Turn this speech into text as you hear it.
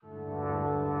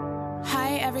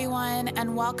everyone,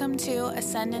 and welcome to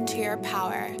Ascend Into Your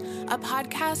Power, a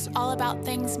podcast all about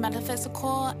things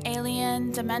metaphysical,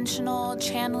 alien, dimensional,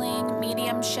 channeling,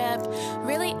 mediumship,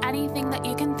 really anything that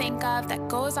you can think of that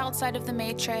goes outside of the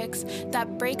matrix,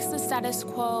 that breaks the status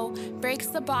quo, breaks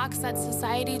the box that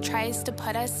society tries to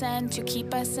put us in to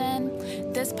keep us in.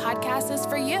 This podcast is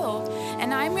for you,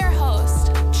 and I'm your host,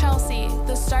 Chelsea,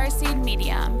 the Starseed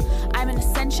Medium. I'm an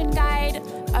ascension guide,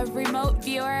 a remote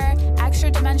viewer,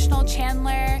 extra-dimensional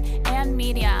channeler, and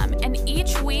medium. And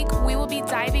each week, we will be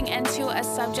diving into a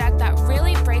subject that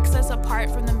really breaks us apart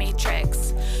from the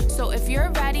matrix. So if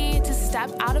you're ready to step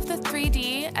out of the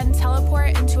 3D and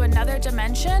teleport into another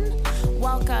dimension,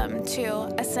 welcome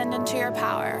to Ascend Into Your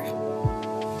Power.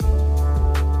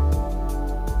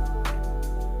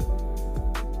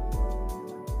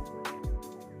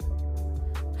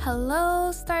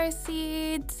 Hello,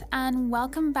 Starseeds, and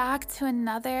welcome back to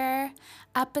another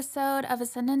episode of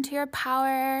Ascend Into Your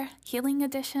Power Healing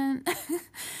Edition.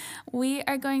 We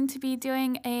are going to be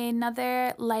doing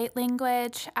another light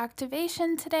language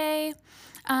activation today.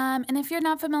 And if you're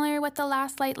not familiar with the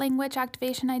last light language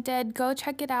activation I did, go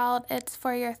check it out. It's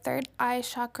for your third eye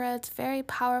chakra. It's very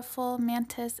powerful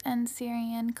Mantis and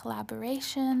Syrian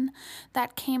collaboration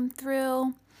that came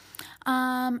through.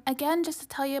 Again, just to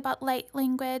tell you about light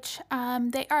language,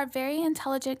 they are very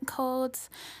intelligent codes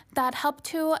that help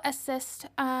to assist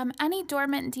any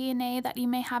dormant DNA that you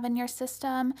may have in your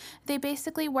system. They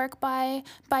basically work by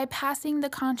bypassing the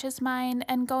conscious mind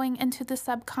and going into the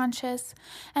subconscious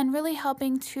and really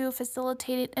helping to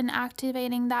facilitate and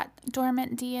activating that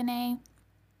dormant DNA.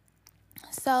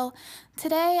 So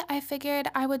today I figured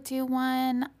I would do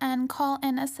one and call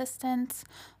in assistance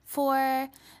for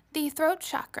the throat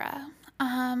chakra.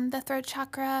 The throat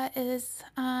chakra is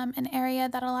an area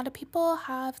that a lot of people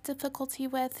have difficulty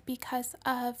with because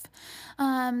of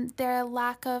their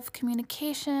lack of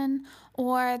communication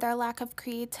or their lack of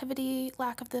creativity,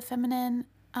 lack of the feminine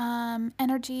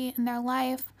energy in their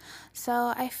life.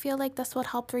 So I feel like this would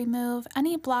help remove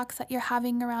any blocks that you're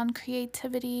having around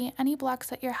creativity, any blocks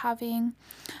that you're having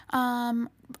on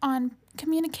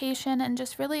communication and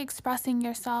just really expressing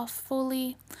yourself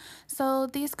fully. So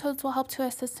these codes will help to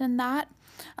assist in that.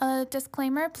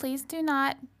 Disclaimer, please do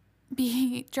not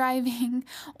be driving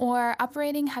or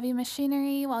operating heavy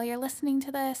machinery while you're listening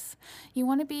to this. You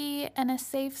want to be in a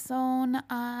safe zone,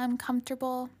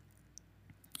 comfortable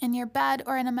in your bed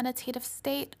or in a meditative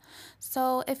state.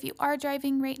 So if you are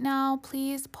driving right now,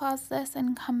 please pause this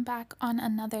and come back on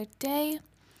another day.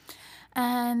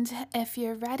 And if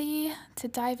you're ready to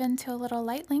dive into a little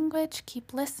light language,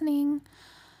 keep listening.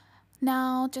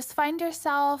 Now, just find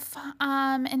yourself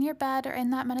in your bed or in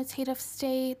that meditative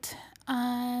state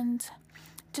and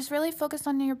just really focus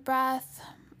on your breath,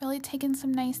 really taking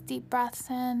some nice deep breaths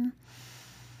in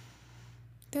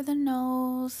through the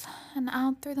nose and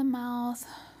out through the mouth.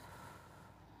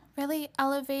 Really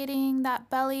elevating that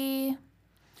belly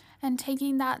and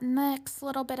taking that next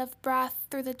little bit of breath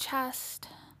through the chest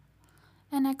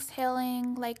and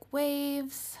exhaling like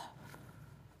waves.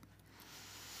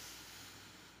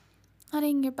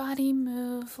 Letting your body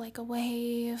move like a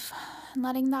wave and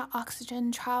letting that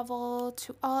oxygen travel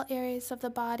to all areas of the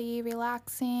body,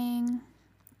 relaxing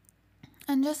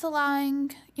and just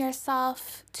allowing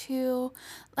yourself to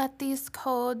let these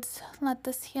codes, let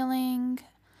this healing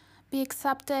be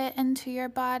accepted into your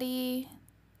body.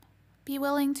 Be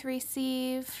willing to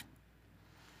receive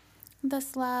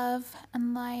this love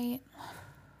and light.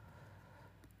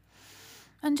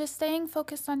 And just staying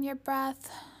focused on your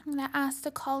breath, I'm going to ask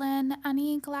to call in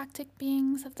any galactic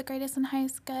beings of the greatest and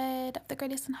highest good, of the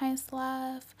greatest and highest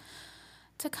love,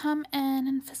 to come in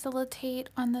and facilitate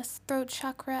on this throat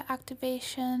chakra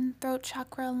activation, throat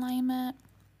chakra alignment.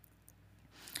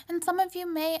 And some of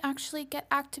you may actually get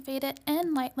activated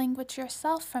in light language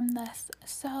yourself from this.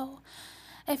 So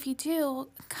if you do,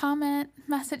 comment,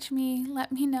 message me,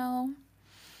 let me know.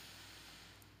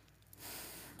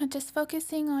 But just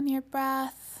focusing on your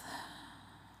breath.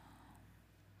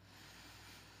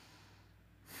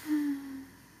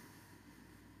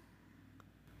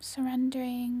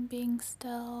 Surrendering, being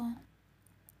still.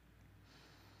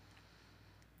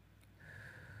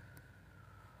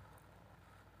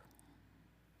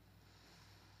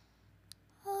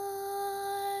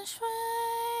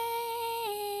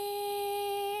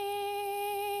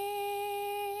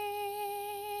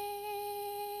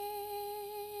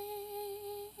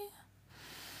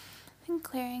 And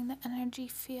clearing the energy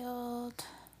field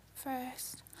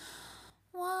first.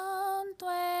 One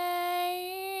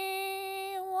way,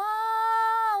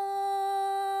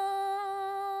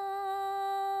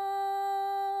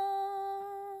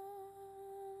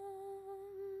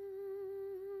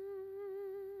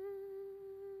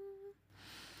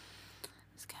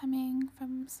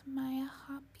 becomes my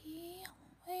happy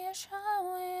wish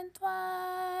with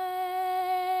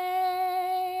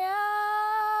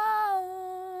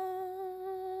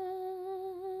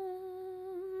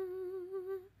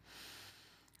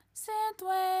sit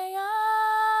way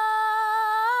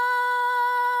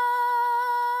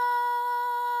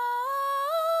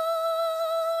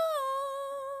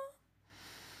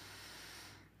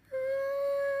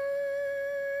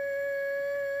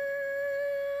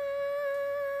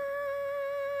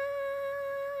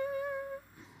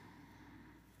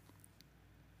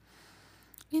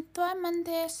Itwa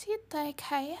mande sitai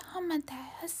kai hamade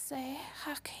hase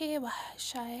hakewa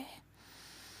shai.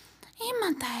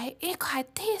 Imande ikai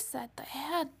tisa te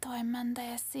hatoi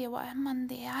mande siwa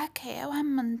mande hakewa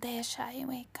mande shai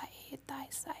we kai tai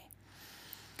sai.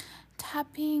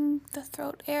 Tapping the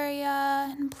throat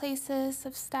area in places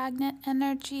of stagnant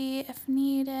energy if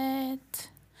needed.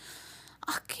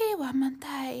 Akiwa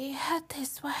mante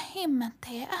hatis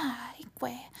wahimate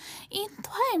aikwe.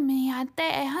 Intwai mi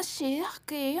ate hashi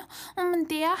aki.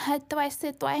 Umandia hatwai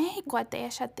sitwai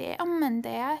ikwate shate.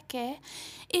 Umandia ke.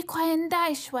 Ikwenda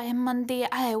ishwai mandi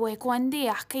aiwe kwandi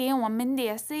aki.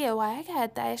 Wamandia siwa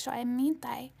kata ishwai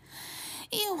mitai.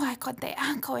 Iwa kote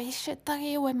anko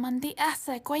ishitari we mandi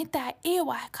asa kwenta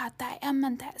iwa kata.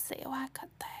 Amanda siwa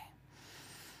kata.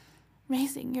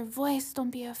 Raising your voice,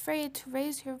 don't be afraid to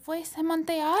raise your voice.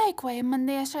 Amande aikwe,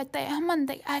 amande ashate,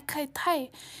 amande akaitai.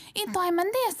 Itoi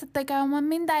mande asatega,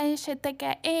 waminda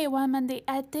ishatega, wamande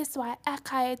atiswa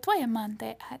akai, toi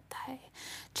amande atai.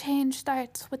 Change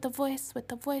starts with the voice, with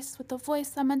the voice, with the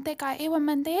voice. Amandeka,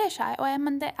 wamande ishai,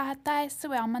 amande atai,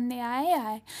 sue, amande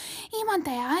ai.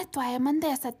 Imande aitwa,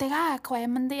 amande asatega, akwe,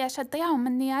 amande ashatega,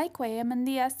 amande aikwe,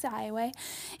 amande asaiwe.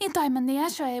 Itoi mande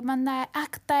ashwe, amande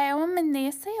aktai,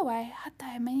 amande siwe.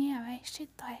 Hatai mani away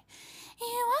shitoi.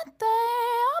 Iwate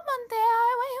amante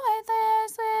away wete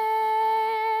se.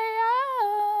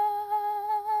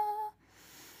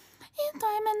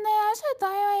 Intoi mande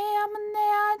ashitoi way amande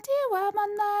atiwa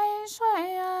mande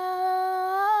shwaya.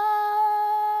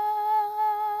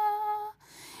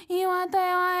 Iwate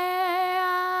way.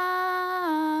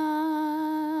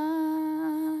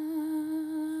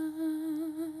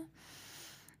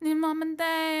 Ni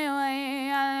mamante way.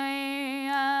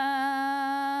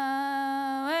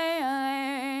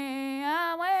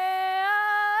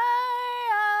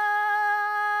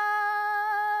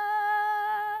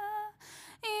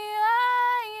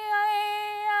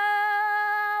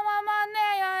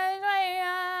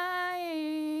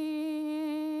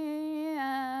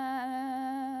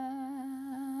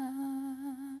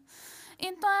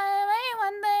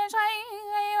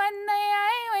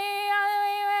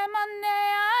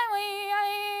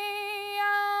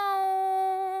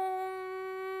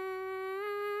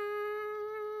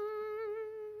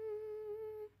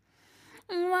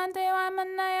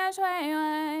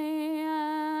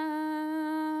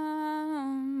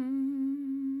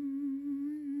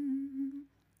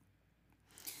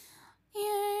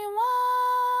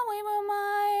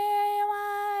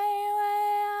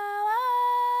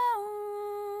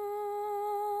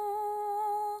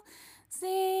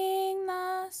 Sing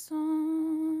the song.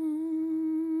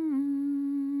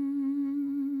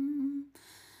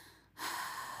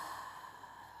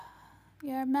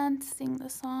 You're meant to sing the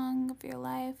song of your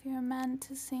life. You're meant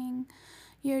to sing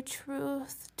your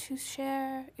truth, to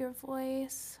share your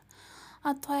voice.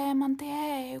 Atoe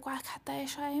mante guacata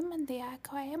shai mandia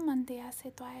koi mandia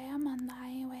setoe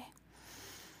mandaiwe.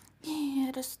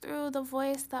 It is through the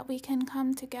voice that we can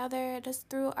come together. It is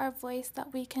through our voice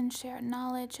that we can share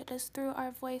knowledge. It is through our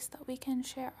voice that we can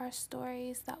share our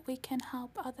stories, that we can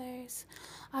help others.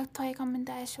 Atoe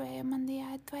kamandai shwe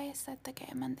mandia atoe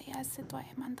setake mandia setoe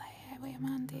mandai we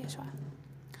mandia shwa.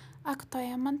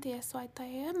 Aktoe mandia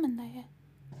swaitoe mandai.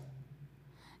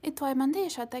 Itoi mandia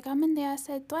shatega mandia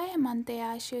setoe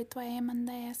mandia shitoe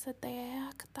mandia sete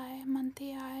aktae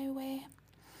mandia we.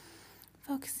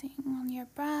 Focusing on your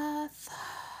breath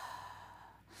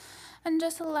and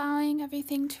just allowing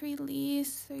everything to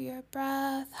release through your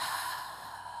breath.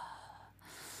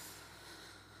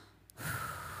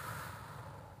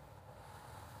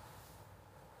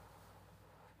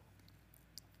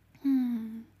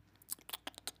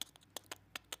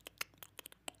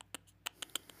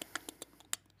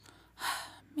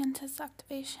 Mantis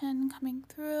activation coming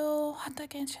through.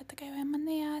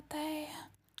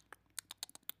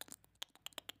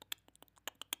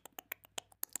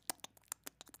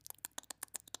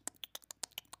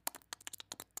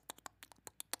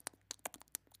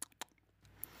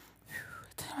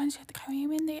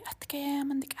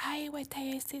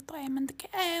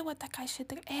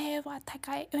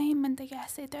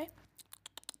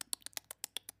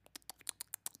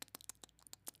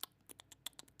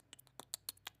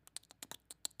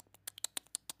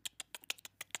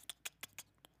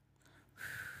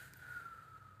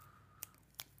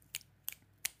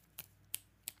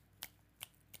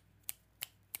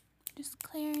 Just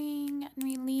clearing and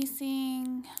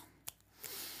releasing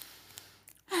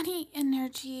any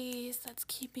energies that's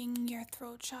keeping your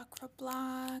throat chakra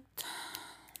blocked.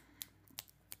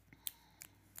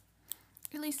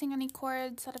 Releasing any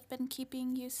cords that have been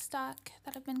keeping you stuck,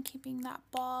 that have been keeping that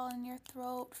ball in your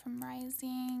throat from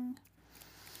rising.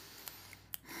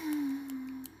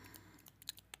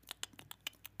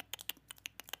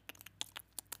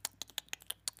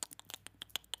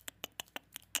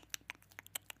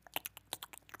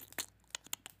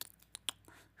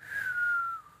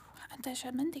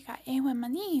 Atasha mantika ewe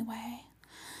mani way.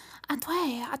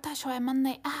 Atway, atasha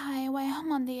mandi ai way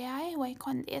hamandi ai way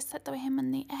kondi esatwe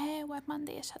hemani ai way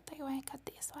mandi esatwe way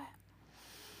katis way.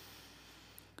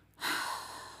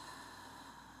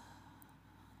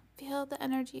 Feel the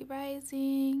energy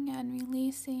rising and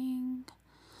releasing.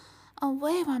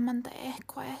 Away wamande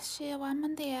ekwe she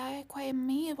wamande ekwe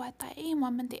me watai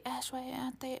wamande ashway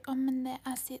ate umande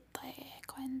asite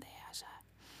kwende asha.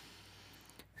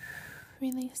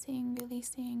 Releasing,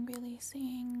 releasing,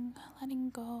 releasing,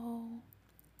 letting go.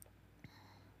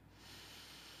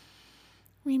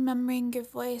 Remembering your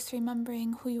voice,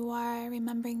 remembering who you are,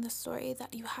 remembering the story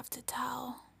that you have to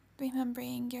tell,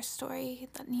 remembering your story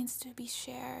that needs to be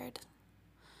shared,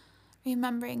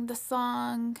 remembering the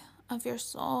song of your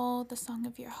soul, the song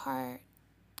of your heart.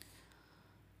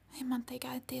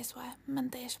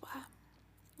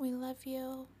 We love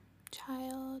you,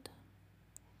 child.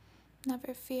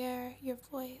 Never fear your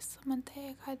voice.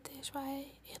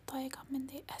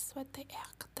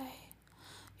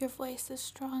 Your voice is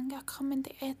strong. Your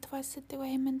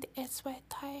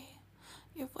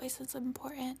voice is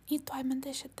important. You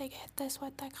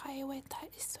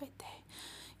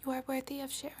are worthy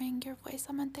of sharing your voice.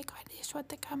 We support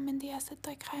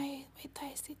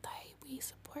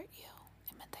you.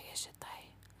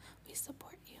 We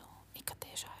support you.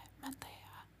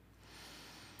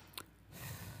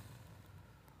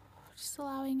 Just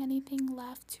allowing anything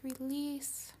left to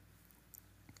release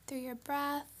through your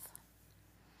breath.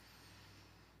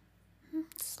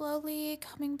 Slowly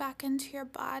coming back into your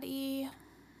body.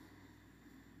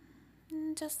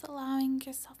 And just allowing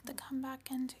yourself to come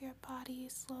back into your body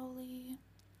slowly.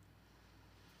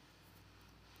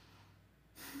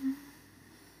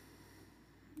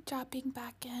 Dropping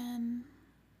back in.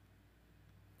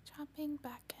 Dropping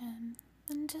back in.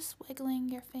 And just wiggling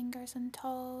your fingers and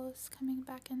toes, coming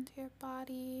back into your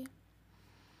body.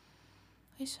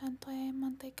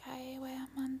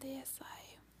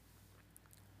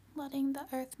 Letting the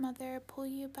Earth Mother pull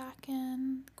you back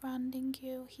in, grounding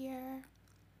you here.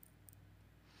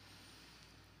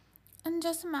 And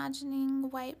just imagining a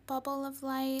white bubble of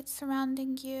light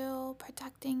surrounding you,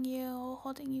 protecting you,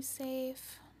 holding you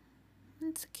safe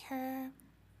and secure.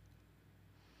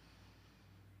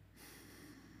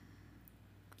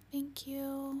 Thank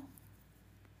you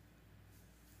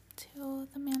to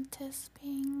the mantis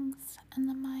beings and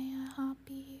the Maya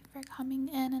Hopi for coming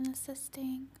in and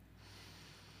assisting.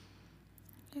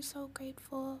 We're so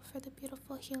grateful for the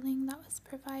beautiful healing that was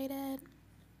provided.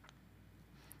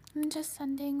 And just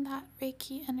sending that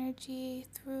Reiki energy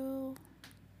through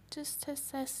just to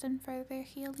assist in further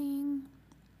healing.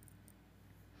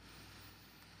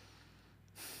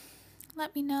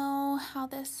 Let me know how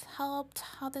this helped,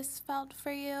 how this felt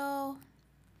for you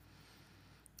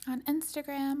on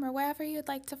Instagram or wherever you'd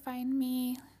like to find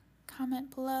me.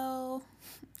 Comment below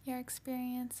your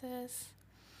experiences.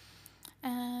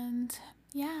 And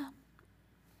yeah,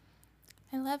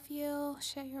 I love you.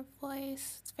 Share your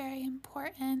voice. It's very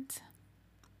important.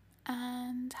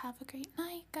 And have a great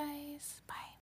night, guys. Bye.